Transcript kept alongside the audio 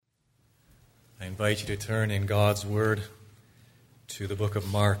I invite you to turn in God's Word to the book of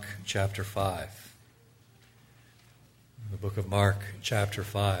Mark, chapter 5. The book of Mark, chapter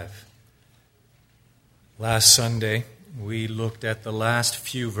 5. Last Sunday, we looked at the last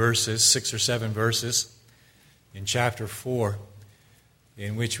few verses, 6 or 7 verses, in chapter 4,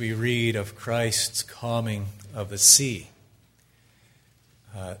 in which we read of Christ's calming of the sea.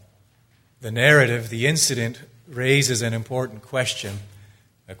 The narrative, the incident, raises an important question,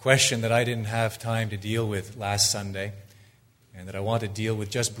 a question that I didn't have time to deal with last Sunday, and that I want to deal with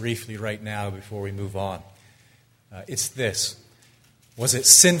just briefly right now before we move on. It's this: was it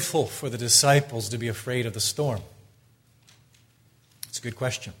sinful for the disciples to be afraid of the storm? It's a good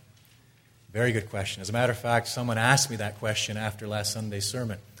question. Very good question. As a matter of fact, someone asked me that question after last Sunday's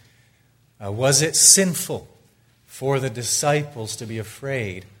sermon. Was it sinful for the disciples to be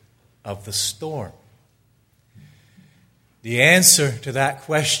afraid of the storm? The answer to that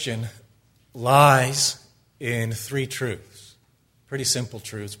question lies in 3 truths. Pretty simple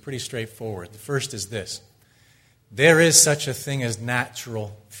truths, pretty straightforward. The first is this: there is such a thing as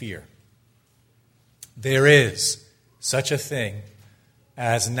natural fear. There is such a thing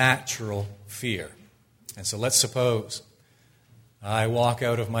as natural fear. And so let's suppose I walk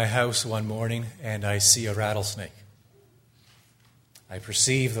out of my house one morning and I see a rattlesnake. I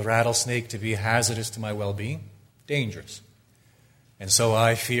perceive the rattlesnake to be hazardous to my well-being, dangerous. And so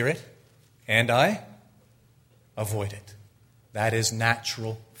I fear it and I avoid it. That is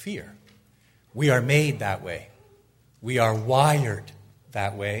natural fear. We are made that way. We are wired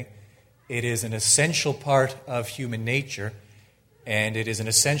that way. It is an essential part of human nature, and it is an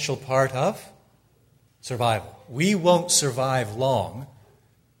essential part of survival. We won't survive long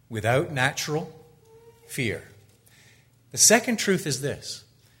without natural fear. The second truth is this: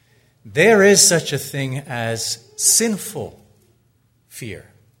 there is such a thing as sinful fear.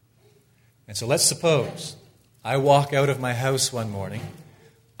 And so let's suppose I walk out of my house one morning,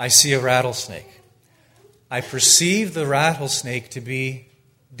 I see a rattlesnake. I perceive the rattlesnake to be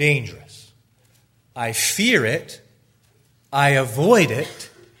dangerous. I fear it, I avoid it,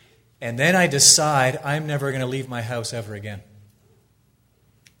 and then I decide I'm never going to leave my house ever again.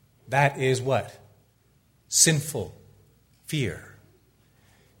 That is what? Sinful fear.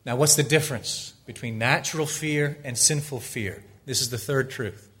 Now, what's the difference between natural fear and sinful fear? This is the third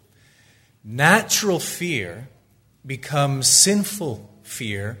truth. Natural fear becomes sinful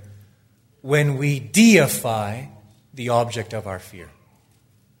fear when we deify the object of our fear.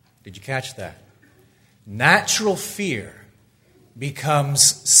 Did you catch that? Natural fear becomes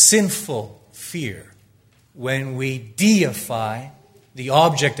sinful fear when we deify the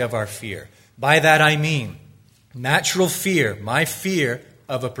object of our fear. By that I mean, natural fear, my fear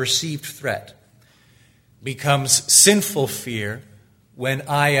of a perceived threat, becomes sinful fear when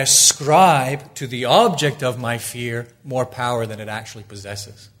I ascribe to the object of my fear more power than it actually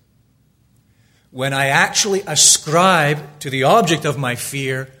possesses. When I actually ascribe to the object of my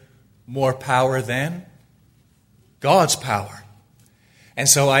fear more power than God's power. And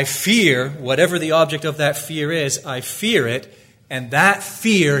so I fear whatever the object of that fear is, I fear it, and that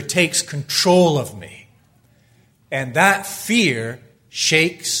fear takes control of me. And that fear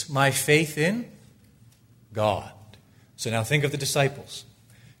shakes my faith in God. So now think of the disciples.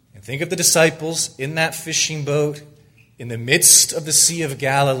 And think of the disciples in that fishing boat in the midst of the Sea of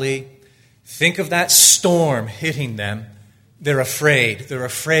Galilee. Think of that storm hitting them. They're afraid. They're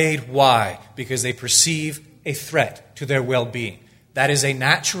afraid. Why? Because they perceive a threat to their well-being. That is a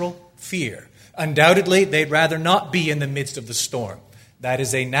natural fear. Undoubtedly, they'd rather not be in the midst of the storm. That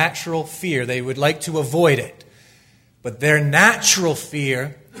is a natural fear. They would like to avoid it. But their natural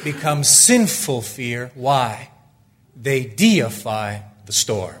fear becomes sinful fear. Why? They deify the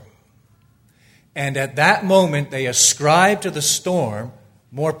storm. And at that moment, they ascribe to the storm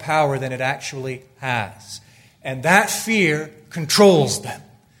more power than it actually has. And that fear controls them.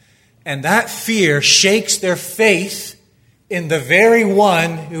 And that fear shakes their faith in the very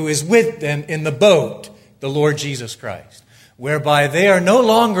one who is with them in the boat, the Lord Jesus Christ, whereby they are no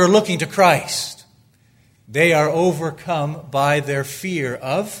longer looking to Christ. They are overcome by their fear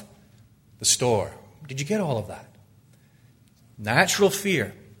of the storm. Did you get all of that? Natural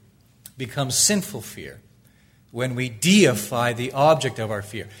fear becomes sinful fear when we deify the object of our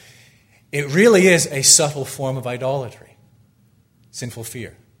fear. It really is a subtle form of idolatry, sinful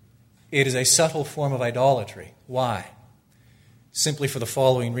fear. It is a subtle form of idolatry. Why? Simply for the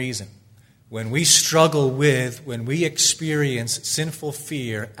following reason. When we struggle with, when we experience sinful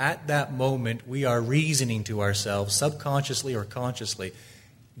fear, at that moment we are reasoning to ourselves, subconsciously or consciously,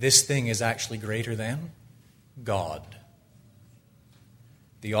 this thing is actually greater than God.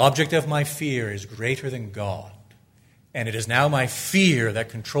 The object of my fear is greater than God. And it is now my fear that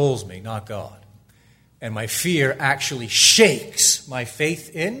controls me, not God. And my fear actually shakes my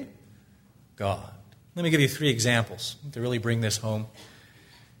faith in God. Let me give you 3 examples to really bring this home.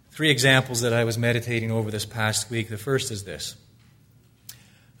 3 examples that I was meditating over this past week. The first is this.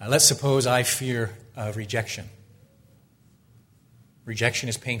 Let's suppose I fear rejection. Rejection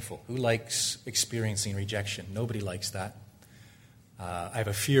is painful. Who likes experiencing rejection? Nobody likes that. I have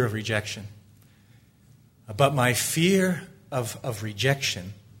a fear of rejection. But my fear of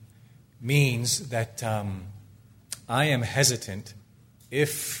rejection means that I am hesitant,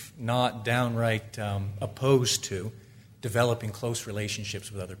 if not downright opposed to, developing close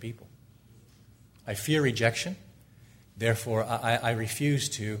relationships with other people. I fear rejection. Therefore, I refuse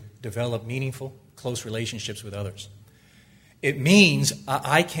to develop meaningful, close relationships with others. It means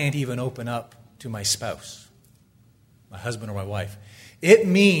I can't even open up to my spouse, my husband or my wife. It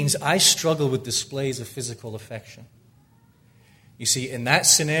means I struggle with displays of physical affection. You see, in that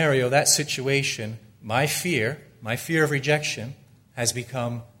scenario, that situation, my fear of rejection has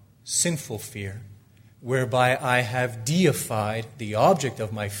become sinful fear, whereby I have deified the object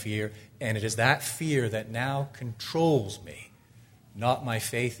of my fear, and it is that fear that now controls me, not my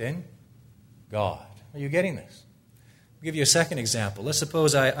faith in God. Are you getting this? I'll give you a second example. Let's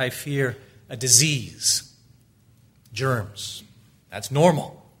suppose I fear a disease, germs. That's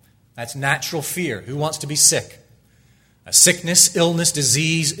normal. That's natural fear. Who wants to be sick? A sickness, illness,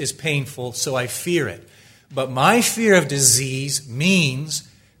 disease is painful, so I fear it. But my fear of disease means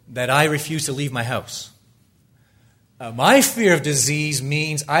that I refuse to leave my house. My fear of disease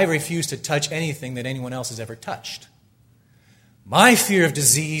means I refuse to touch anything that anyone else has ever touched. My fear of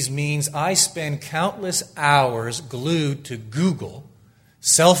disease means I spend countless hours glued to Google,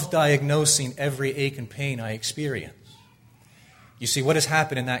 self-diagnosing every ache and pain I experience. You see, what has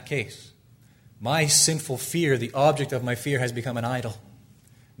happened in that case? My sinful fear, the object of my fear, has become an idol.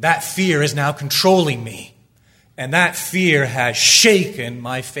 That fear is now controlling me. And that fear has shaken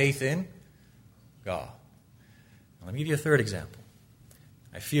my faith in God. Now, let me give you a third example.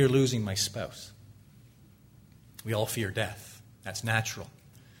 I fear losing my spouse. We all fear death. That's natural.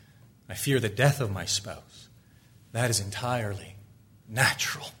 I fear the death of my spouse. That is entirely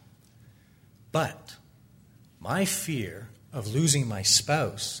natural. But my fear of losing my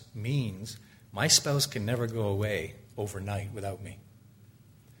spouse means my spouse can never go away overnight without me.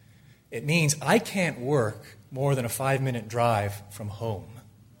 It means I can't work more than a 5-minute drive from home.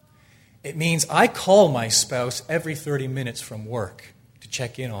 It means I call my spouse every 30 minutes from work to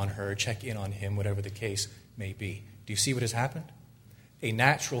check in on her, check in on him, whatever the case may be. Do you see what has happened? A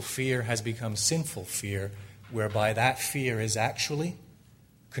natural fear has become sinful fear, whereby that fear is actually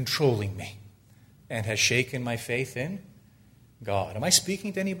controlling me and has shaken my faith in God. Am I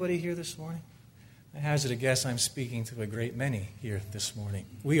speaking to anybody here this morning? I hazard a guess I'm speaking to a great many here this morning.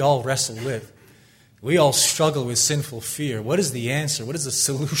 We all wrestle with, we all struggle with sinful fear. What is the answer? What is the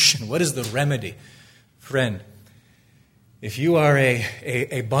solution? What is the remedy? Friend, if you are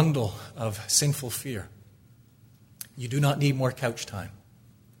a bundle of sinful fear, you do not need more couch time.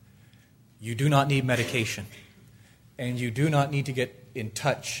 You do not need medication. And you do not need to get in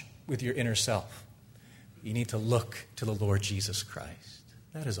touch with your inner self. You need to look to the Lord Jesus Christ.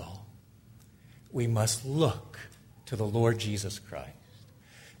 That is all. We must look to the Lord Jesus Christ.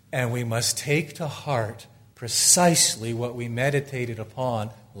 And we must take to heart precisely what we meditated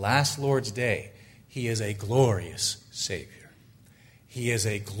upon last Lord's Day. He is a glorious Savior. He is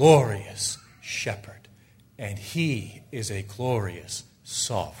a glorious Shepherd. And He is a glorious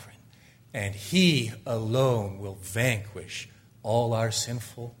Sovereign. And He alone will vanquish all our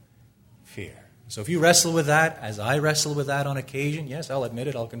sinful fear. So if you wrestle with that, as I wrestle with that on occasion, yes, I'll admit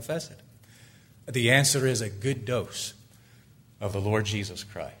it, I'll confess it. The answer is a good dose of the Lord Jesus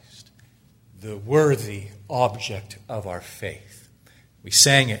Christ, the worthy object of our faith. We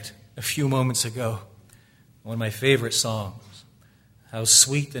sang it a few moments ago, one of my favorite songs. How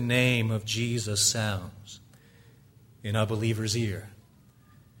sweet the name of Jesus sounds in a believer's ear.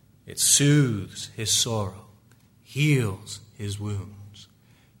 It soothes his sorrow, heals his wounds,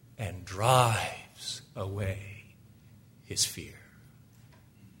 and drives away his fear.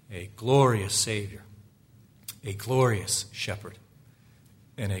 A glorious Savior, a glorious Shepherd,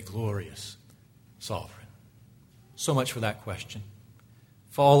 and a glorious Sovereign. So much for that question.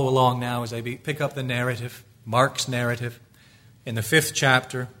 Follow along now as I pick up the narrative, Mark's narrative, in the 5th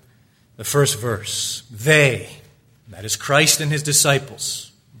chapter, the 1st verse. They, that is Christ and His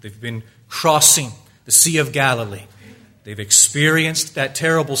disciples, they've been crossing the Sea of Galilee. They've experienced that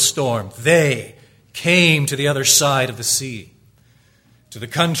terrible storm. They came to the other side of the sea. to the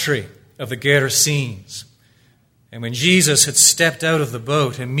country of the Gerasenes. And when Jesus had stepped out of the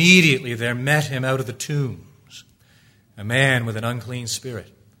boat, immediately there met him out of the tombs a man with an unclean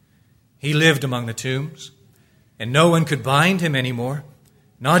spirit. He lived among the tombs, and no one could bind him anymore,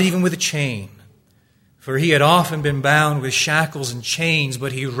 not even with a chain. For he had often been bound with shackles and chains,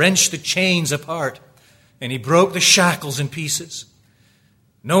 but he wrenched the chains apart, and he broke the shackles in pieces.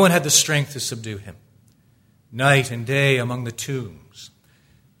 No one had the strength to subdue him. Night and day among the tombs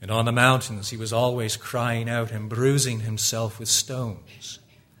and on the mountains he was always crying out and bruising himself with stones.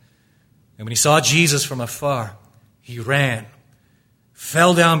 And when he saw Jesus from afar, he ran,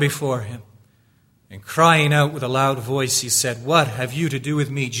 fell down before him, and crying out with a loud voice, he said, "What have you to do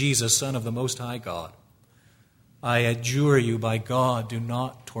with me, Jesus, Son of the Most High God? I adjure you by God, do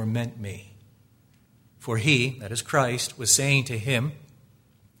not torment me." For he, that is Christ, was saying to him,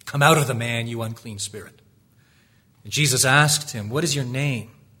 "Come out of the man, you unclean spirit." And Jesus asked him, "What is your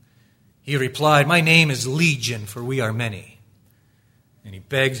name?" He replied, "My name is Legion, for we are many." And he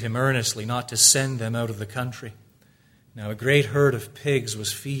begged him earnestly not to send them out of the country. Now a great herd of pigs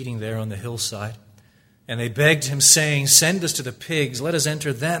was feeding there on the hillside. And they begged him, saying, "Send us to the pigs, let us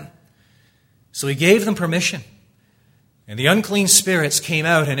enter them." So he gave them permission. And the unclean spirits came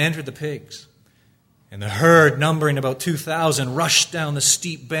out and entered the pigs. And the herd, numbering about 2,000, rushed down the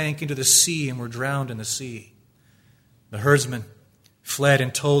steep bank into the sea and were drowned in the sea. The herdsmen fled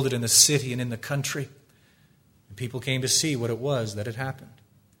and told it in the city and in the country. And people came to see what it was that had happened.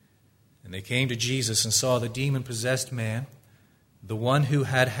 And they came to Jesus and saw the demon-possessed man, the one who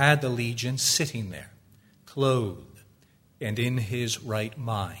had had the legion, sitting there, clothed and in his right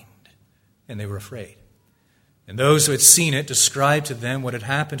mind. And they were afraid. And those who had seen it described to them what had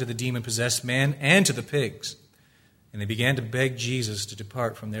happened to the demon-possessed man and to the pigs. And they began to beg Jesus to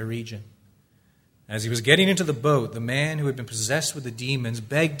depart from their region. As he was getting into the boat, the man who had been possessed with the demons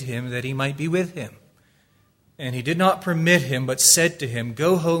begged him that he might be with him. And he did not permit him, but said to him,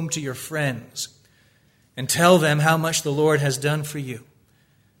 "Go home to your friends and tell them how much the Lord has done for you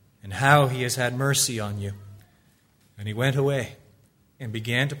and how he has had mercy on you." And he went away and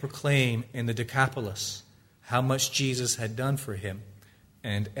began to proclaim in the Decapolis how much Jesus had done for him,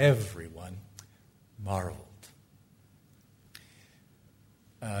 and everyone marveled.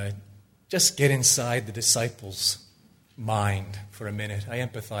 Just get inside the disciples' mind for a minute. I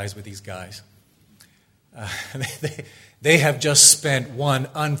empathize with these guys. They have just spent one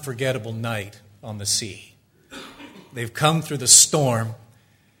unforgettable night on the sea. They've come through the storm.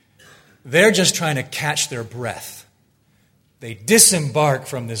 They're just trying to catch their breath. They disembark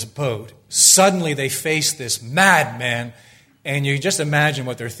from this boat. Suddenly they face this madman, and you just imagine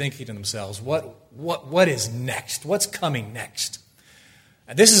what they're thinking to themselves. What is next? What's coming next?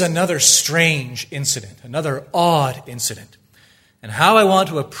 This is another strange incident, another odd incident. And how I want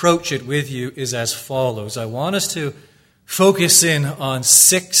to approach it with you is as follows. I want us to focus in on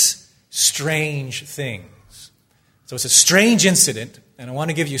 6 strange things. So it's a strange incident, and I want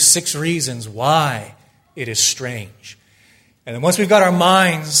to give you 6 reasons why it is strange. And then once we've got our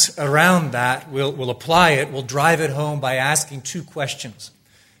minds around that, we'll apply it, we'll drive it home by asking 2 questions.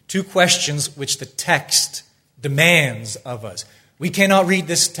 2 questions which the text demands of us. We cannot read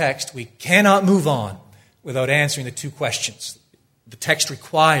this text, we cannot move on without answering the 2 questions. The text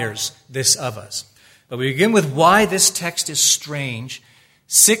requires this of us. But we begin with why this text is strange.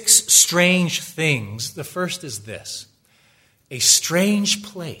 6 strange things. The first is this: a strange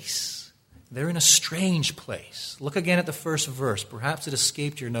place. They're in a strange place. Look again at the first verse. Perhaps it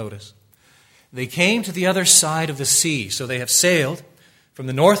escaped your notice. They came to the other side of the sea. So they have sailed from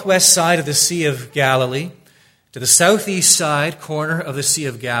the northwest side of the Sea of Galilee to the southeast side corner of the Sea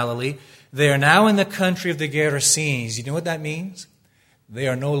of Galilee. They are now in the country of the Gerasenes. You know what that means? They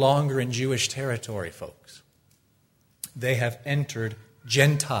are no longer in Jewish territory, folks. They have entered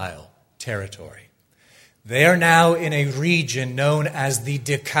Gentile territory. They are now in a region known as the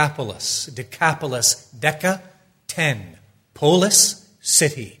Decapolis. Decapolis, Deca, 10. Polis,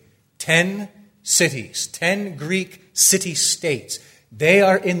 city. 10 cities. 10 Greek city-states. They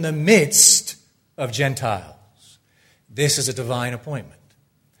are in the midst of Gentiles. This is a divine appointment.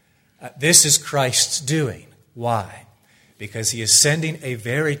 This is Christ's doing. Why? Because he is sending a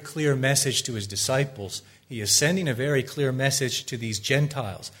very clear message to his disciples. He is sending a very clear message to these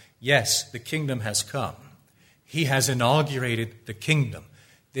Gentiles. Yes, the kingdom has come. He has inaugurated the kingdom.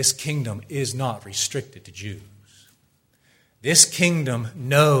 This kingdom is not restricted to Jews. This kingdom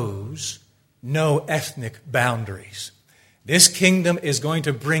knows no ethnic boundaries. This kingdom is going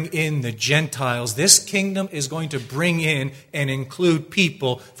to bring in the Gentiles. This kingdom is going to bring in and include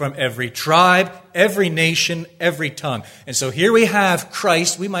people from every tribe, every nation, every tongue. And so here we have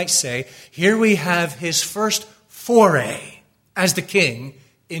Christ, we might say, here we have his first foray as the king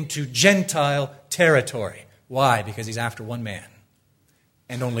into Gentile territory. Why? Because he's after one man,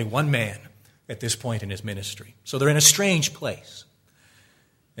 and only one man at this point in his ministry. So they're in a strange place.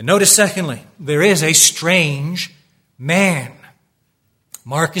 And notice, secondly, there is a strange man.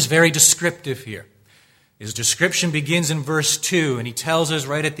 Mark is very descriptive here. His description begins in verse 2, and he tells us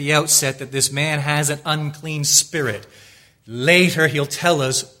right at the outset that this man has an unclean spirit. Later, he'll tell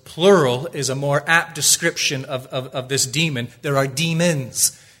us plural is a more apt description of this demon. There are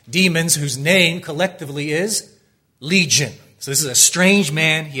demons. Demons whose name collectively is Legion. So this is a strange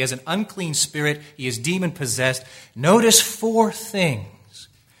man. He has an unclean spirit. He is demon-possessed. Notice 4 things.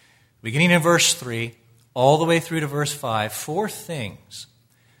 Beginning in verse 3, all the way through to verse 5, 4 things,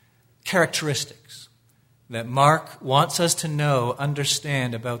 characteristics that Mark wants us to know,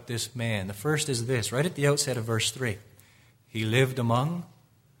 understand about this man. The first is this, right at the outset of verse 3. He lived among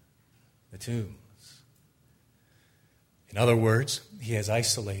the tombs. In other words, he has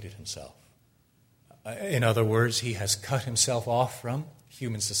isolated himself. In other words, he has cut himself off from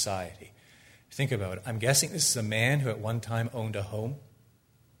human society. Think about it. I'm guessing this is a man who at one time owned a home.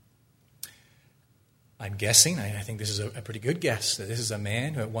 I'm guessing, I think this is a pretty good guess, that this is a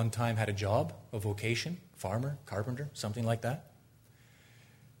man who at one time had a job, a vocation, farmer, carpenter, something like that.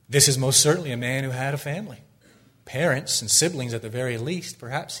 This is most certainly a man who had a family, parents and siblings at the very least.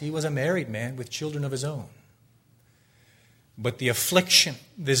 Perhaps he was a married man with children of his own. But the affliction,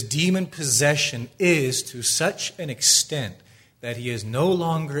 this demon possession, is to such an extent that he is no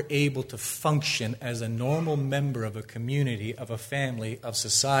longer able to function as a normal member of a community, of a family, of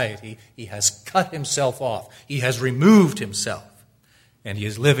society. He has cut himself off. He has removed himself. And he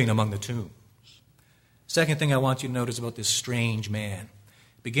is living among the tombs. Second thing I want you to notice about this strange man.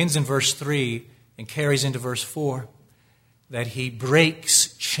 It begins in verse 3 and carries into verse 4 that he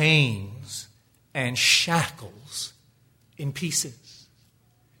breaks chains and shackles in pieces.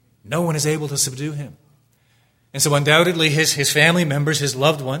 No one is able to subdue him. And so undoubtedly his family members, his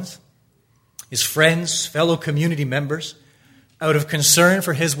loved ones, his friends, fellow community members, out of concern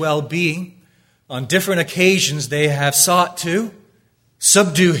for his well-being, on different occasions they have sought to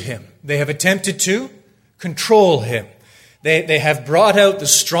subdue him. They have attempted to control him. They have brought out the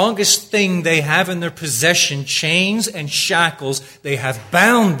strongest thing they have in their possession, chains and shackles. They have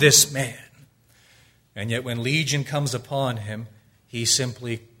bound this man. And yet when Legion comes upon him, he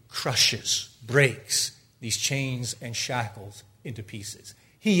simply crushes, breaks these chains and shackles into pieces.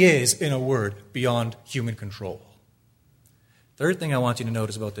 He is, in a word, beyond human control. Third thing I want you to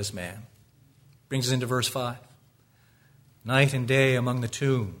notice about this man brings us into verse 5. Night and day among the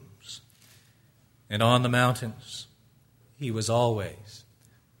tombs and on the mountains, he was always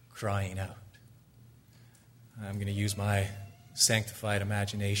crying out. I'm going to use my sanctified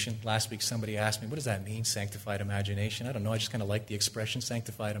imagination. Last week somebody asked me, what does that mean, sanctified imagination? I don't know, I just kind of like the expression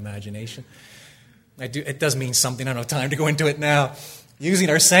sanctified imagination. It does mean something. I don't have time to go into it now. Using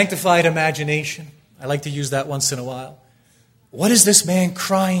our sanctified imagination. I like to use that once in a while. What is this man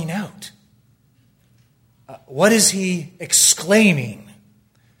crying out? What is he exclaiming?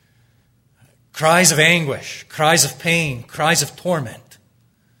 Cries of anguish, cries of pain, cries of torment.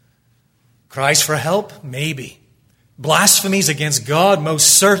 Cries for help? Maybe. Blasphemies against God,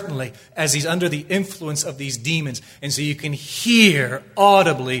 most certainly, as he's under the influence of these demons. And so you can hear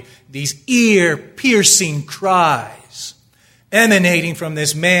audibly these ear-piercing cries emanating from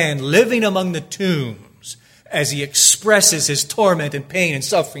this man living among the tombs as he expresses his torment and pain and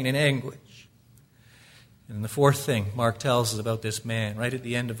suffering and anguish. And the fourth thing Mark tells us about this man, right at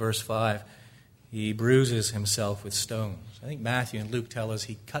the end of verse 5, he bruises himself with stones. I think Matthew and Luke tell us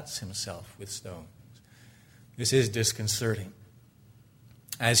he cuts himself with stones. This is disconcerting.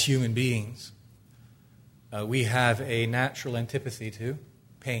 As human beings, we have a natural antipathy to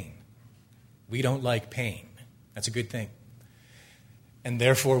pain. We don't like pain. That's a good thing. And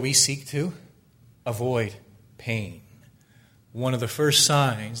therefore we seek to avoid pain. One of the first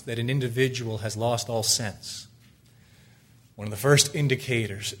signs that an individual has lost all sense, one of the first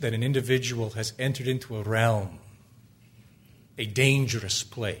indicators that an individual has entered into a realm, a dangerous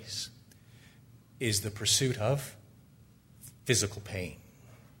place, is the pursuit of physical pain.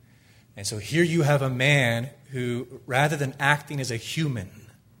 And so here you have a man who, rather than acting as a human,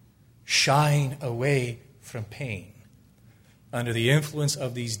 shying away from pain, under the influence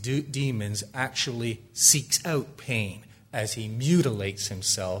of these demons, actually seeks out pain as he mutilates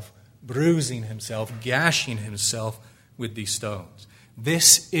himself, bruising himself, gashing himself with these stones.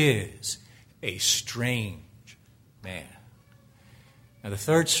 This is a strange man. Now, the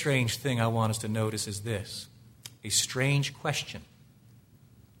third strange thing I want us to notice is this: a strange question.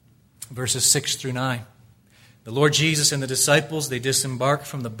 Verses 6 through 9. The Lord Jesus and the disciples, they disembarked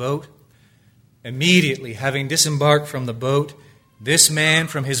from the boat. Immediately, having disembarked from the boat, this man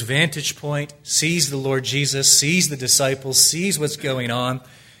from his vantage point sees the Lord Jesus, sees the disciples, sees what's going on.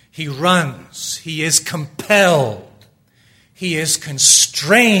 He runs. He is compelled. He is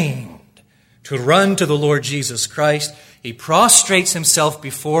constrained to run to the Lord Jesus Christ. He prostrates himself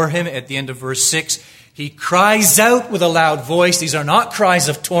before him at the end of verse 6. He cries out with a loud voice. These are not cries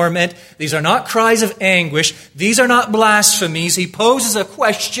of torment. These are not cries of anguish. These are not blasphemies. He poses a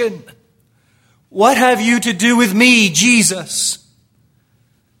question. What have you to do with me, Jesus,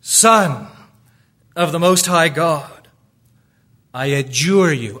 Son of the Most High God? I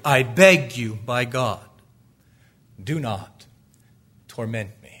adjure you, I beg you by God, do not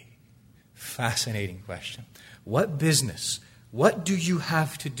torment me. Fascinating question. What business? What do you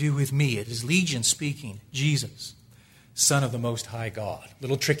have to do with me? It is Legion speaking. Jesus, Son of the Most High God. A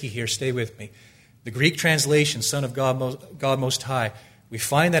little tricky here. Stay with me. The Greek translation, Son of God Most High, we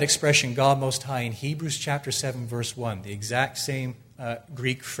find that expression, God Most High, in Hebrews chapter 7, verse 1. The exact same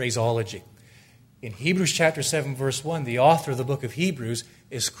Greek phraseology. In Hebrews chapter 7, verse 1, the author of the book of Hebrews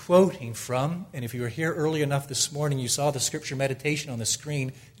is quoting from, and if you were here early enough this morning, you saw the scripture meditation on the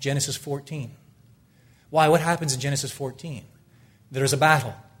screen, Genesis 14. Why? What happens in Genesis 14? There is a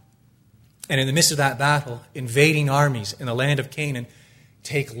battle. And in the midst of that battle, invading armies in the land of Canaan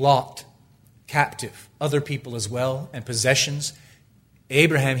take Lot captive, other people as well, and possessions.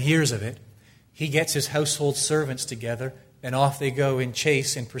 Abraham hears of it. He gets his household servants together, and off they go in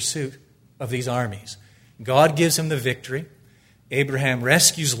chase, in pursuit of these armies. God gives him the victory. Abraham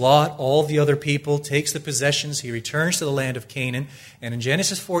rescues Lot, all the other people, takes the possessions. He returns to the land of Canaan. And in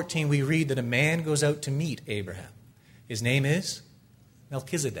Genesis 14, we read that a man goes out to meet Abraham. His name is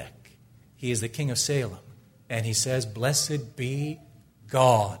Melchizedek. He is the king of Salem. And he says, "Blessed be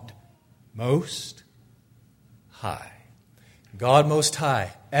God Most High." God Most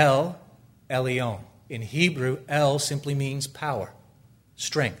High. El Elyon. In Hebrew, El simply means power,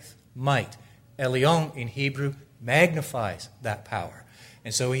 strength, might. Elyon in Hebrew magnifies that power.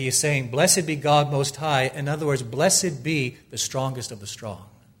 And so he is saying, blessed be God Most High. In other words, blessed be the strongest of the strong.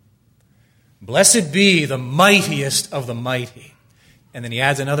 Blessed be the mightiest of the mighty. And then he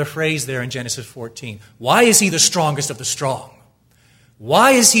adds another phrase there in Genesis 14. Why is he the strongest of the strong?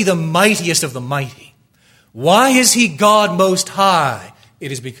 Why is he the mightiest of the mighty? Why is he God Most High?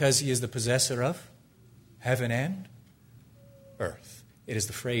 It is because he is the possessor of heaven and earth. It is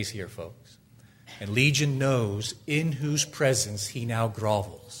the phrase here, folks. And Legion knows in whose presence he now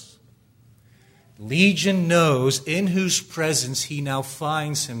grovels. Legion knows in whose presence he now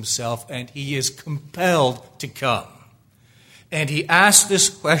finds himself, and he is compelled to come. And he asks this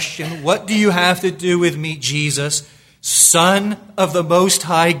question, what do you have to do with me, Jesus, Son of the Most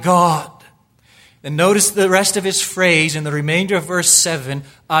High God? And notice the rest of his phrase in the remainder of verse 7,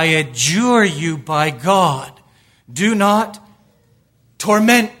 I adjure you by God, do not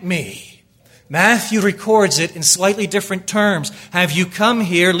torment me. Matthew records it in slightly different terms. Have you come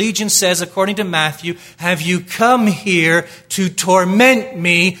here, Legion says, according to Matthew, have you come here to torment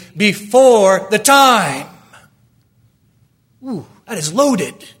me before the time? Ooh, that is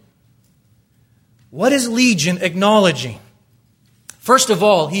loaded. What is Legion acknowledging? First of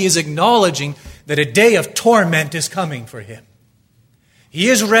all, he is acknowledging that a day of torment is coming for him. He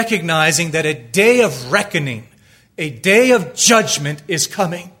is recognizing that a day of reckoning, a day of judgment is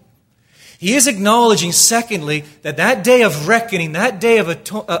coming. He is acknowledging, secondly, that that day of reckoning, that day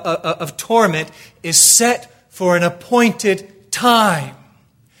of torment is set for an appointed time.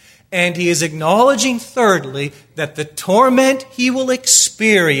 And he is acknowledging, thirdly, that the torment he will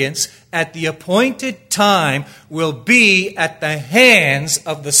experience at the appointed time will be at the hands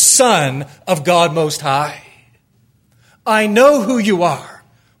of the Son of God Most High. I know who you are.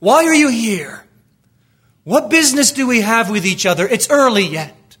 Why are you here? What business do we have with each other? It's early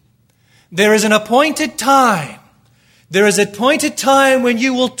yet. There is an appointed time. There is an appointed time when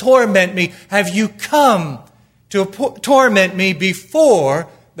you will torment me. Have you come to torment me before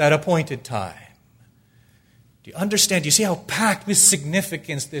that appointed time? Do you understand? Do you see how packed with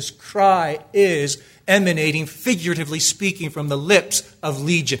significance this cry is, emanating, figuratively speaking, from the lips of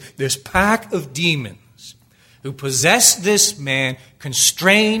Legion? This pack of demons who possess this man,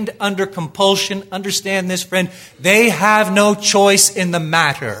 constrained under compulsion. Understand this, friend. They have no choice in the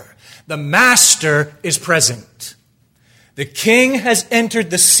matter. The master is present. The king has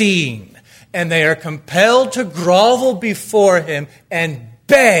entered the scene, and they are compelled to grovel before him and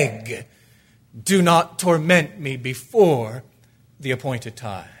beg, "Do not torment me before the appointed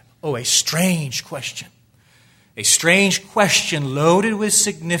time." Oh, a strange question. A strange question loaded with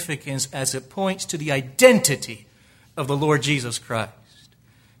significance as it points to the identity of the Lord Jesus Christ.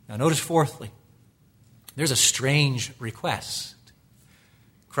 Now notice fourthly, there's a strange request.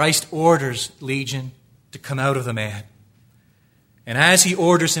 Christ orders Legion to come out of the man. And as he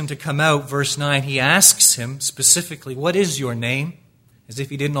orders him to come out, verse 9, he asks him specifically, "What is your name?" As if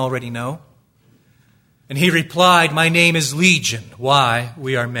he didn't already know. And he replied, "My name is Legion." Why?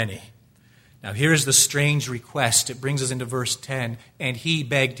 We are many. Now here is the strange request. It brings us into verse 10. And he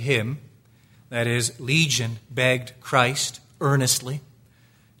begged him, that is, Legion begged Christ earnestly,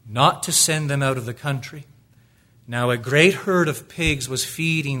 not to send them out of the country. Now a great herd of pigs was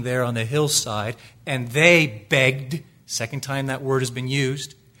feeding there on the hillside, and they begged, second time that word has been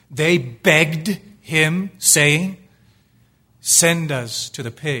used, they begged him, saying, "Send us to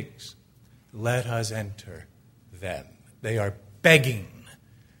the pigs, let us enter them." They are begging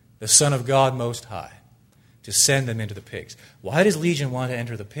the Son of God Most High to send them into the pigs. Why does Legion want to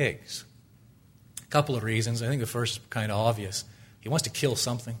enter the pigs? A couple of reasons. I think the first is kind of obvious. He wants to kill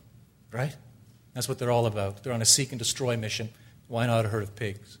something, right? That's what they're all about. They're on a seek and destroy mission. Why not a herd of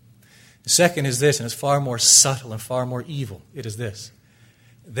pigs? The second is this, and it's far more subtle and far more evil. It is this.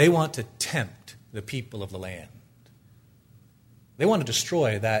 They want to tempt the people of the land. They want to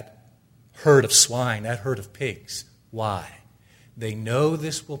destroy that herd of swine, that herd of pigs. Why? They know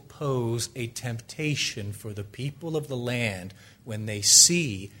this will pose a temptation for the people of the land when they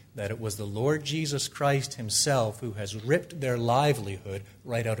see that it was the Lord Jesus Christ himself who has ripped their livelihood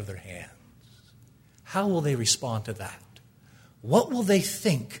right out of their hands. How will they respond to that? What will they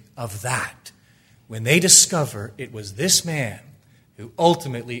think of that when they discover it was this man who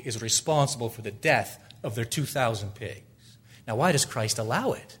ultimately is responsible for the death of their 2,000 pigs? Now, why does Christ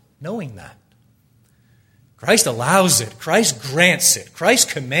allow it, knowing that? Christ allows it. Christ grants it. Christ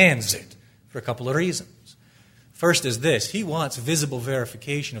commands it for a couple of reasons. First is this. He wants visible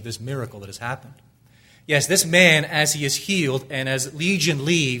verification of this miracle that has happened. Yes, this man, as he is healed and as Legion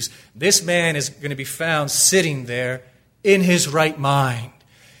leaves, this man is going to be found sitting there in his right mind.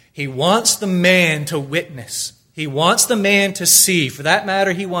 He wants the man to witness. He wants the man to see. For that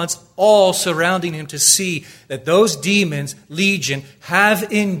matter, he wants all surrounding him to see that those demons, Legion,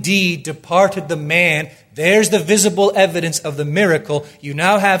 have indeed departed the man. There's the visible evidence of the miracle. You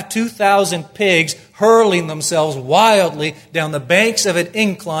now have 2,000 pigs hurling themselves wildly down the banks of an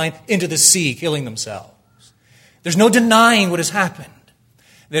incline into the sea, killing themselves. There's no denying what has happened.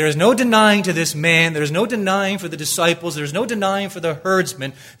 There is no denying to this man. There is no denying for the disciples. There is no denying for the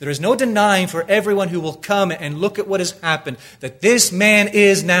herdsmen. There is no denying for everyone who will come and look at what has happened, that this man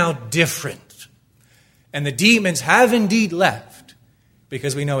is now different. And the demons have indeed left,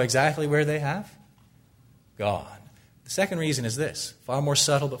 because we know exactly where they have gone. The second reason is this, far more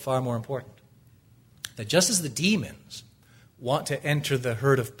subtle but far more important. That just as the demons want to enter the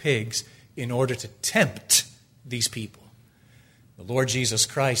herd of pigs in order to tempt these people, the Lord Jesus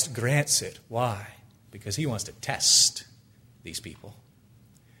Christ grants it. Why? Because he wants to test these people.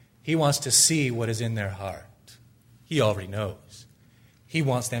 He wants to see what is in their heart. He already knows. He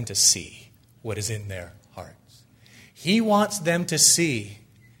wants them to see what is in their hearts. He wants them to see,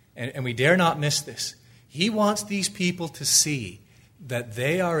 and we dare not miss this, he wants these people to see that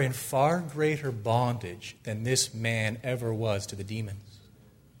they are in far greater bondage than this man ever was to the demons.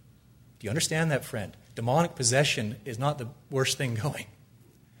 Do you understand that, friend? Demonic possession is not the worst thing going.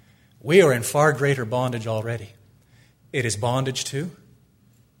 We are in far greater bondage already. It is bondage to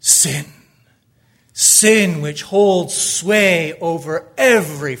sin. Sin which holds sway over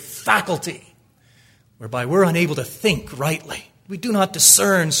every faculty, whereby we're unable to think rightly. We do not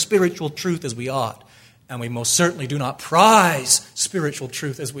discern spiritual truth as we ought, and we most certainly do not prize spiritual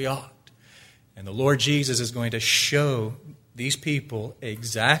truth as we ought. And the Lord Jesus is going to show these people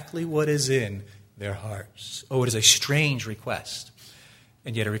exactly what is in their hearts. Oh, it is a strange request,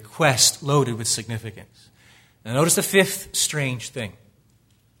 and yet a request loaded with significance. Now notice the fifth strange thing.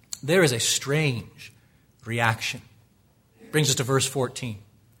 There is a strange reaction. It brings us to verse 14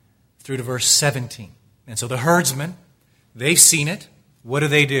 through to verse 17. And so the herdsmen, they've seen it. What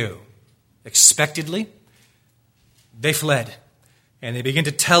do? Expectedly, they fled, and they begin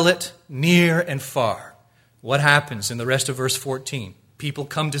to tell it near and far. What happens in the rest of verse 14? People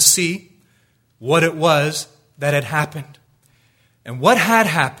come to see what it was that had happened. And what had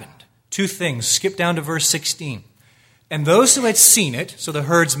happened? Two things. Skip down to verse 16. And those who had seen it, so the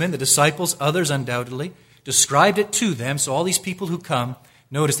herdsmen, the disciples, others undoubtedly, described it to them. So all these people who come,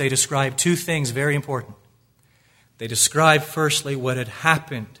 Notice they describe two things very important. They describe, firstly, what had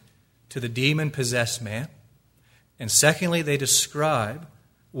happened to the demon-possessed man. And secondly, they describe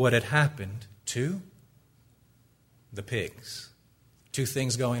what had happened to the pigs. Two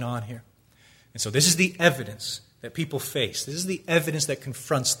things going on here. And so this is the evidence that people face. This is the evidence that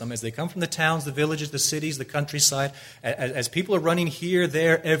confronts them as they come from the towns, the villages, the cities, the countryside. As people are running here,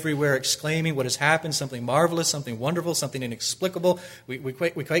 there, everywhere, exclaiming what has happened, something marvelous, something wonderful, something inexplicable. We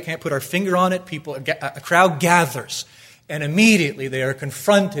quite can't put our finger on it. A crowd gathers. And immediately they are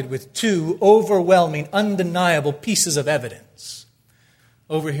confronted with two overwhelming, undeniable pieces of evidence.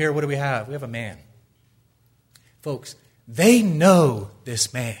 Over here, what do we have? We have a man. Folks, they know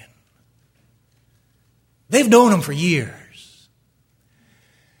this man. They've known him for years.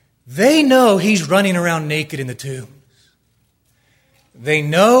 They know he's running around naked in the tombs. They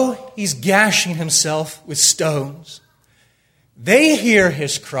know he's gashing himself with stones. They hear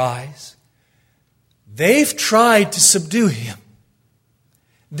his cries. They've tried to subdue him.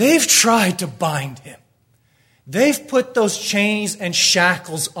 They've tried to bind him. They've put those chains and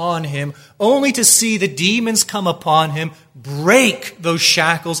shackles on him only to see the demons come upon him, break those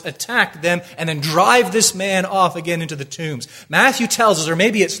shackles, attack them, and then drive this man off again into the tombs. Matthew tells us, or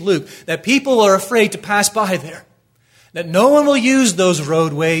maybe it's Luke, that people are afraid to pass by there. That no one will use those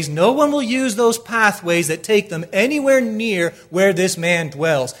roadways, no one will use those pathways that take them anywhere near where this man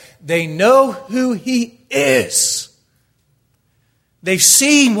dwells. They know who he is. They've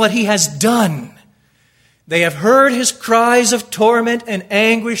seen what he has done. They have heard his cries of torment and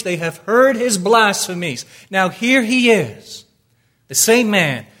anguish. They have heard his blasphemies. Now here he is, the same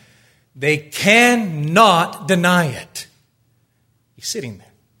man. They cannot deny it. He's sitting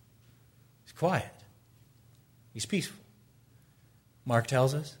there. He's quiet. He's peaceful. Mark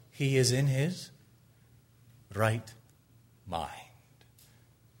tells us he is in his right mind.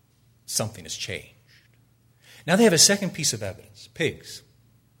 Something has changed. Now they have a second piece of evidence. Pigs.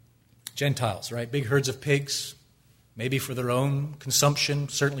 Gentiles, right? Big herds of pigs, maybe for their own consumption,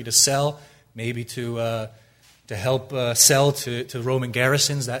 certainly to sell, maybe to help sell to Roman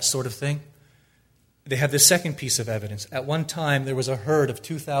garrisons, that sort of thing. They have this second piece of evidence. At one time, there was a herd of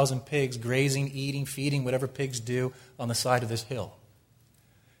 2,000 pigs grazing, eating, feeding, whatever pigs do on the side of this hill.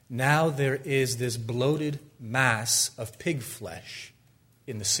 Now there is this bloated mass of pig flesh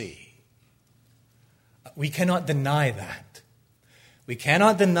in the sea. We cannot deny that. We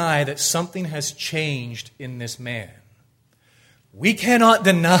cannot deny that something has changed in this man. We cannot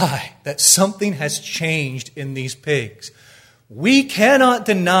deny that something has changed in these pigs. We cannot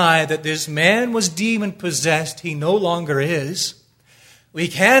deny that this man was demon-possessed. He no longer is. We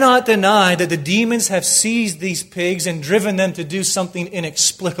cannot deny that the demons have seized these pigs and driven them to do something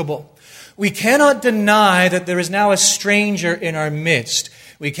inexplicable. We cannot deny that there is now a stranger in our midst.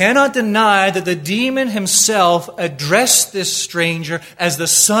 We cannot deny that the demon himself addressed this stranger as the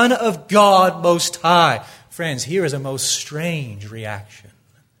Son of God Most High. Friends, here is a most strange reaction.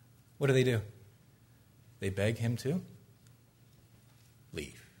 What do? They beg him to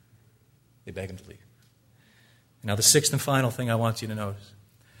leave. They beg him to leave. Now, the sixth and final thing I want you to notice.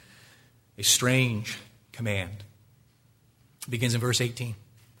 A strange command. It begins in verse 18.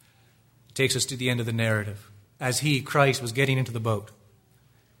 It takes us to the end of the narrative. As he, Christ, was getting into the boat,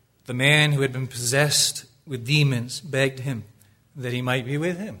 the man who had been possessed with demons begged him that he might be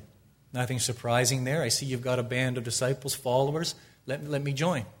with him. Nothing surprising there. I see you've got a band of disciples, followers. Let me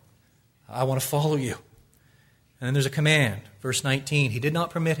join. I want to follow you. And then there's a command. Verse 19. He did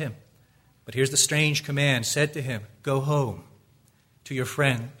not permit him. But here's the strange command. Said to him, go home to your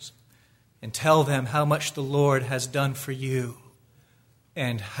friends and tell them how much the Lord has done for you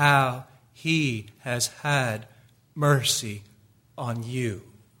and how he has had mercy on you.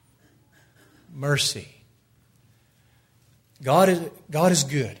 Mercy. God is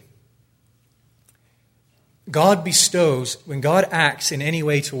good. God bestows, when God acts in any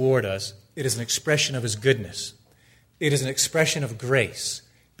way toward us, it is an expression of his goodness. It is an expression of grace,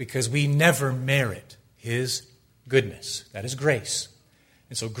 because we never merit his goodness. That is grace.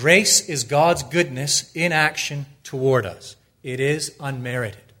 And so grace is God's goodness in action toward us. It is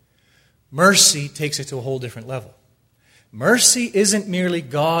unmerited. Mercy takes it to a whole different level. Mercy isn't merely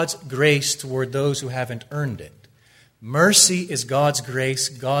God's grace toward those who haven't earned it. Mercy is God's grace,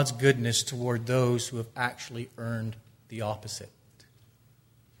 God's goodness toward those who have actually earned the opposite.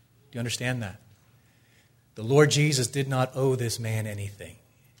 Do you understand that? The Lord Jesus did not owe this man anything.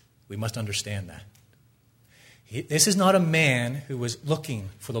 We must understand that. This is not a man who was looking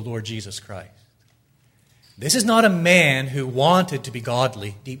for the Lord Jesus Christ. This is not a man who wanted to be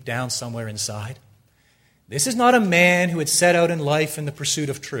godly deep down somewhere inside. This is not a man who had set out in life in the pursuit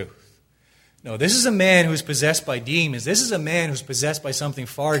of truth. No, this is a man who is possessed by demons. This is a man who is possessed by something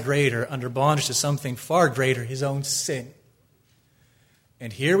far greater, under bondage to something far greater, his own sin.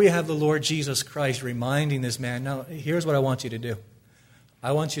 And here we have the Lord Jesus Christ reminding this man, now, here's what I want you to do.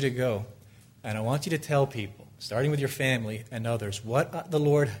 I want you to go, and I want you to tell people, starting with your family and others, what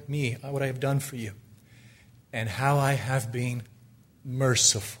I have done for you, and how I have been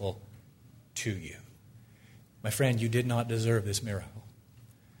merciful to you. My friend, you did not deserve this miracle.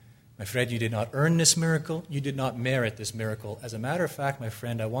 My friend, you did not earn this miracle. You did not merit this miracle. As a matter of fact, my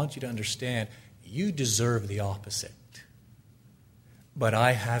friend, I want you to understand, you deserve the opposite. But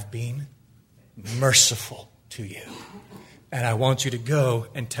I have been merciful to you. And I want you to go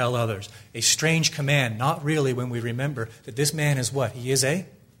and tell others. A strange command, not really when we remember that this man is what? He is a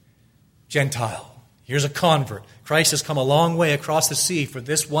Gentile. Here's a convert. Christ has come a long way across the sea for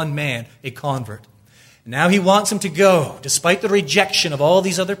this one man, a convert. Now he wants him to go, despite the rejection of all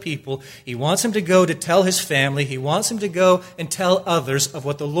these other people. He wants him to go to tell his family. He wants him to go and tell others of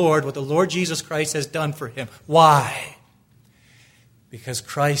what the Lord Jesus Christ has done for him. Why? Because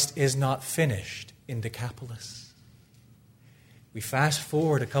Christ is not finished in Decapolis. We fast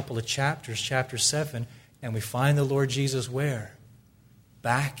forward a couple of chapters, chapter 7, and we find the Lord Jesus where?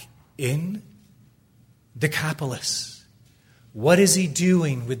 Back in Decapolis. What is he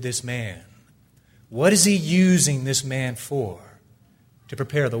doing with this man? What is he using this man for? To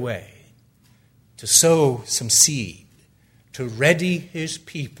prepare the way, to sow some seed, to ready his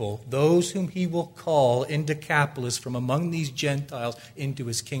people, those whom he will call in Decapolis from among these Gentiles into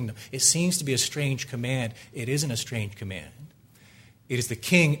his kingdom. It seems to be a strange command. It isn't a strange command. It is the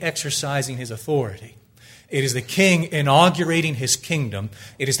king exercising his authority. It is the king inaugurating his kingdom.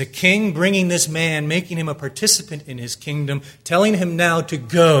 It is the king bringing this man, making him a participant in his kingdom, telling him now to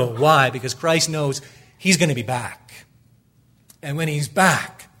go. Why? Because Christ knows he's going to be back. And when he's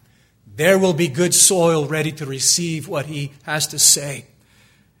back, there will be good soil ready to receive what he has to say.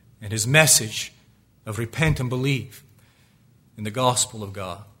 And his message of repent and believe in the gospel of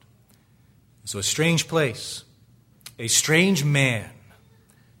God. So a strange place, a strange man,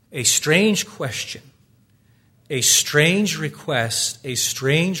 a strange question, a strange request, a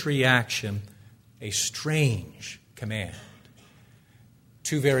strange reaction, a strange command.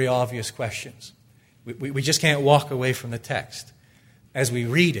 Two very obvious questions. We just can't walk away from the text. As we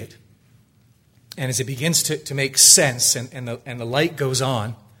read it, and as it begins to make sense, and the light goes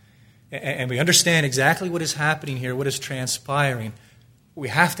on, and we understand exactly what is happening here, what is transpiring, we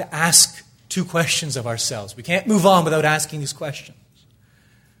have to ask two questions of ourselves. We can't move on without asking these questions.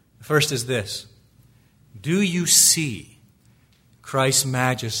 The first is this: do you see Christ's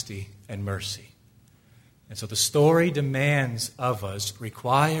majesty and mercy? And so the story demands of us,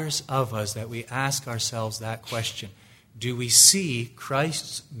 requires of us that we ask ourselves that question. Do we see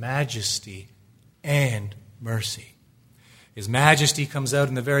Christ's majesty and mercy? His majesty comes out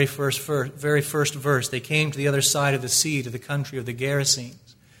in the very first verse. They came to the other side of the sea, to the country of the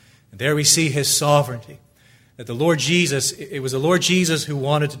Gerasenes. And there we see his sovereignty. That the Lord Jesus, it was the Lord Jesus who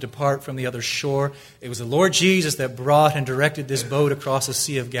wanted to depart from the other shore. It was the Lord Jesus that brought and directed this boat across the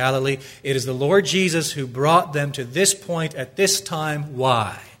Sea of Galilee. It is the Lord Jesus who brought them to this point at this time.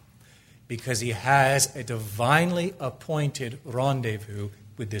 Why? Because he has a divinely appointed rendezvous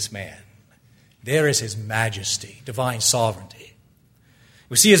with this man. There is his majesty, divine sovereignty.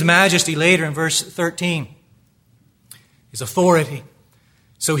 We see his majesty later in verse 13. His authority.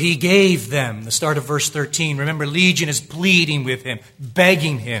 So he gave them, the start of verse 13. Remember, Legion is pleading with him,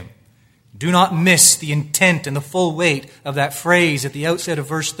 begging him. Do not miss the intent and the full weight of that phrase at the outset of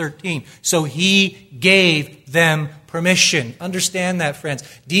verse 13. So he gave them permission. Understand that, friends.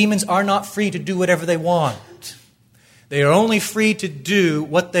 Demons are not free to do whatever they want. They are only free to do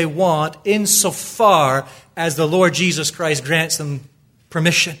what they want insofar as the Lord Jesus Christ grants them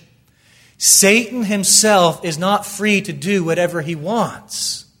permission. Satan himself is not free to do whatever he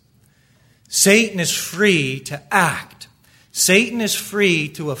wants. Satan is free to act. Satan is free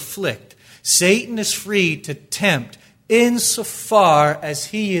to afflict. Satan is free to tempt insofar as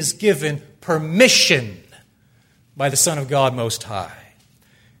he is given permission by the Son of God Most High.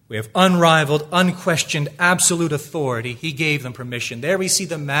 We have unrivaled, unquestioned, absolute authority. He gave them permission. There we see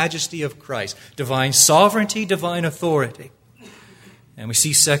the majesty of Christ. Divine sovereignty, divine authority. And we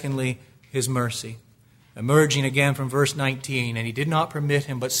see, secondly, his mercy. Emerging again from verse 19, and he did not permit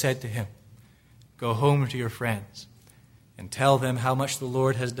him, but said to him, go home to your friends and tell them how much the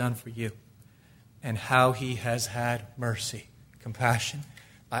Lord has done for you and how he has had mercy, compassion.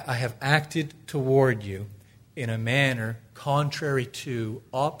 I have acted toward you in a manner contrary to,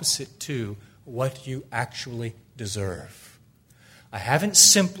 opposite to, what you actually deserve. I haven't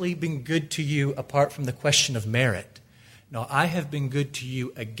simply been good to you apart from the question of merit. No, I have been good to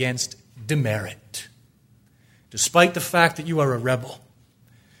you against demerit. Despite the fact that you are a rebel,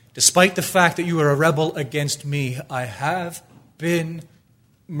 despite the fact that you are a rebel against me, I have been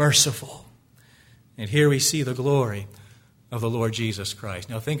merciful. And here we see the glory of the Lord Jesus Christ.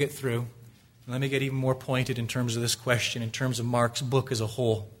 Now think it through. Let me get even more pointed in terms of this question, in terms of Mark's book as a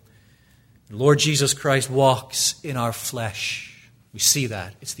whole. The Lord Jesus Christ walks in our flesh. We see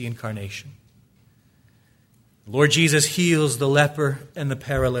that. It's the incarnation. The Lord Jesus heals the leper and the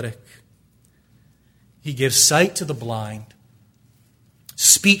paralytic. He gives sight to the blind,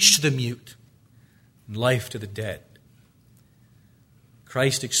 speech to the mute, and life to the dead.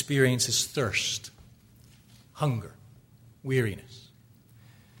 Christ experiences thirst, hunger, weariness.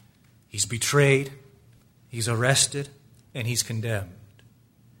 He's betrayed, he's arrested, and he's condemned.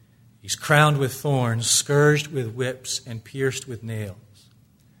 He's crowned with thorns, scourged with whips, and pierced with nails.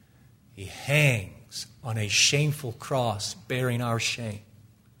 He hangs on a shameful cross, bearing our shame.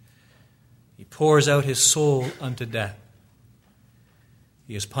 He pours out his soul unto death.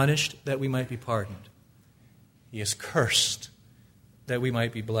 He is punished that we might be pardoned. He is cursed that we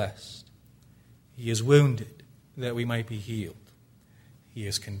might be blessed. He is wounded that we might be healed. He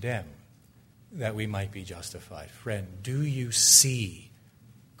is condemned that we might be justified. Friend, do you see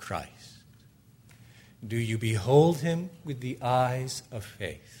Christ? Do you behold him with the eyes of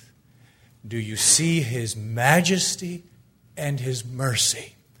faith? Do you see his majesty and his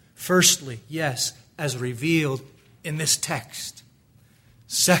mercy? Firstly, yes, as revealed in this text.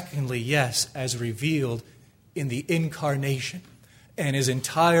 Secondly, yes, as revealed in the incarnation and his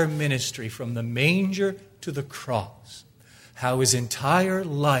entire ministry from the manger to the cross. How his entire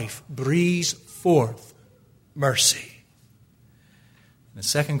life breathes forth mercy. And the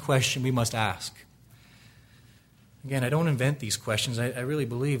second question we must ask. Again, I don't invent these questions. I really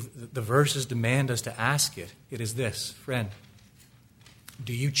believe that the verses demand us to ask it. It is this, friend.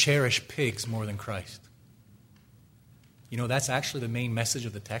 Do you cherish pigs more than Christ? You know, that's actually the main message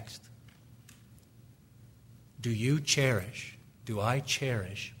of the text. Do I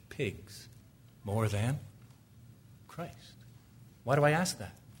cherish pigs more than Christ? Why do I ask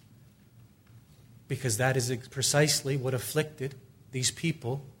that? Because that is precisely what afflicted these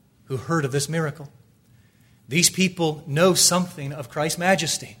people who heard of this miracle. These people know something of Christ's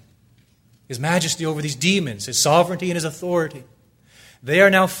majesty. His majesty over these demons, his sovereignty and his authority. They are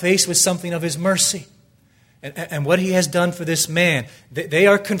now faced with something of his mercy. And what he has done for this man. They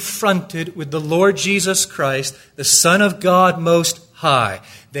are confronted with the Lord Jesus Christ, the Son of God Most High.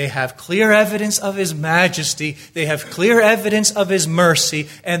 They have clear evidence of his majesty. They have clear evidence of his mercy.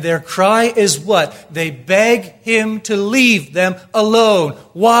 And their cry is what? They beg him to leave them alone.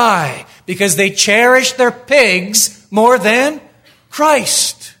 Why? Because they cherish their pigs more than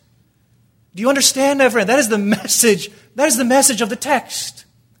Christ. Do you understand that, friend? That is the message. That is the message of the text.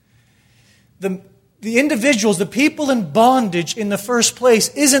 The individuals, the people in bondage in the first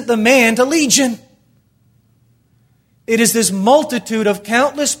place, isn't the man to legion. It is this multitude of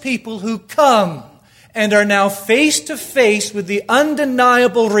countless people who come and are now face to face with the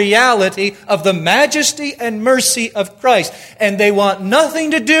undeniable reality of the majesty and mercy of Christ. And they want nothing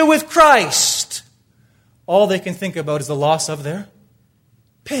to do with Christ. All they can think about is the loss of their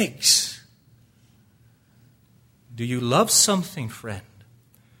pigs. Do you love something, friend?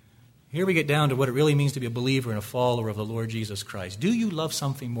 Here we get down to what it really means to be a believer and a follower of the Lord Jesus Christ. Do you love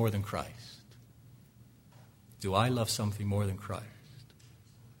something more than Christ? Do I love something more than Christ?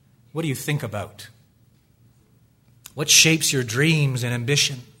 What do you think about? What shapes your dreams and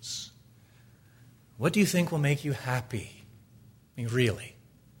ambitions? What do you think will make you happy? I mean, really?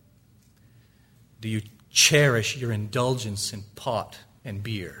 Do you cherish your indulgence in pot and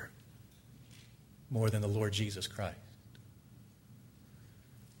beer more than the Lord Jesus Christ?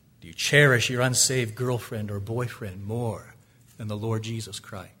 Do you cherish your unsaved girlfriend or boyfriend more than the Lord Jesus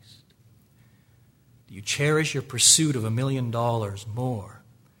Christ? Do you cherish your pursuit of $1 million more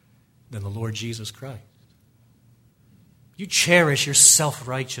than the Lord Jesus Christ? Do you cherish your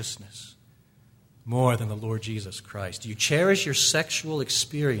self-righteousness more than the Lord Jesus Christ? Do you cherish your sexual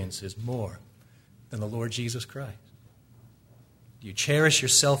experiences more than the Lord Jesus Christ? Do you cherish your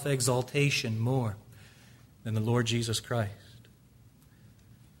self-exaltation more than the Lord Jesus Christ?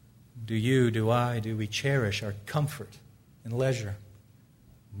 Do we cherish our comfort and leisure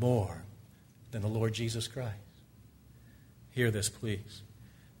more than the Lord Jesus Christ? Hear this, please.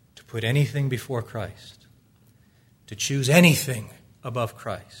 To put anything before Christ, to choose anything above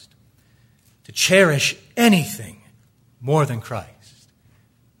Christ, to cherish anything more than Christ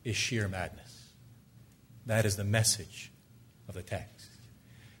is sheer madness. That is the message of the text.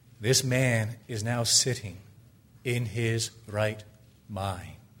 This man is now sitting in his right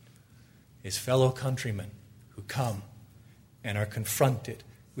mind. His fellow countrymen who come and are confronted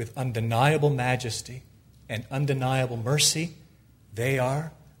with undeniable majesty and undeniable mercy, they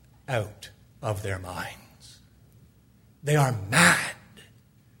are out of their minds. They are mad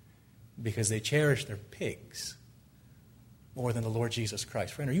because they cherish their pigs more than the Lord Jesus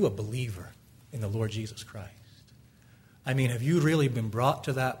Christ. Friend, are you a believer in the Lord Jesus Christ? I mean, have you really been brought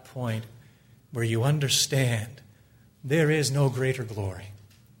to that point where you understand there is no greater glory,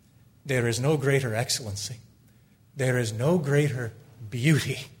 there is no greater excellency, there is no greater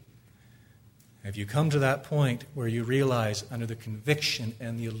beauty? Have you come to that point where you realize, under the conviction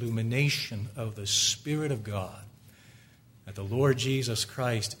and the illumination of the Spirit of God, that the Lord Jesus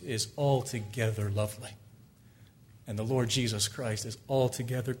Christ is altogether lovely and the Lord Jesus Christ is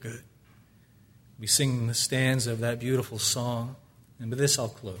altogether good? We sing the stanza of that beautiful song, and with this I'll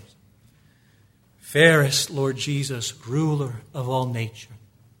close. Fairest Lord Jesus, ruler of all nature,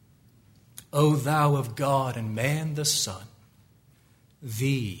 O thou of God and man the Son,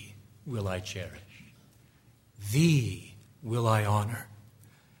 thee will I cherish, thee will I honor,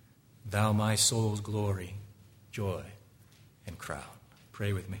 thou my soul's glory, joy, and crown.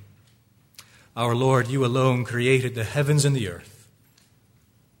 Pray with me. Our Lord, you alone created the heavens and the earth,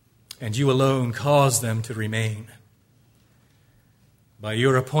 and you alone caused them to remain. By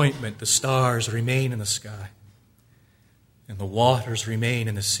your appointment, the stars remain in the sky, and the waters remain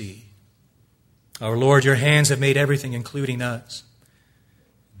in the sea. Our Lord, your hands have made everything, including us.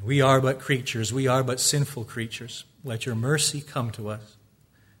 We are but creatures. We are but sinful creatures. Let your mercy come to us.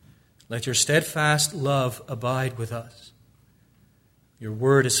 Let your steadfast love abide with us. Your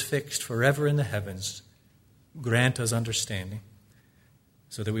word is fixed forever in the heavens. Grant us understanding,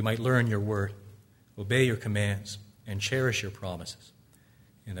 so that we might learn your word, obey your commands, and cherish your promises.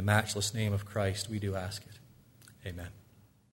 In the matchless name of Christ, we do ask it. Amen.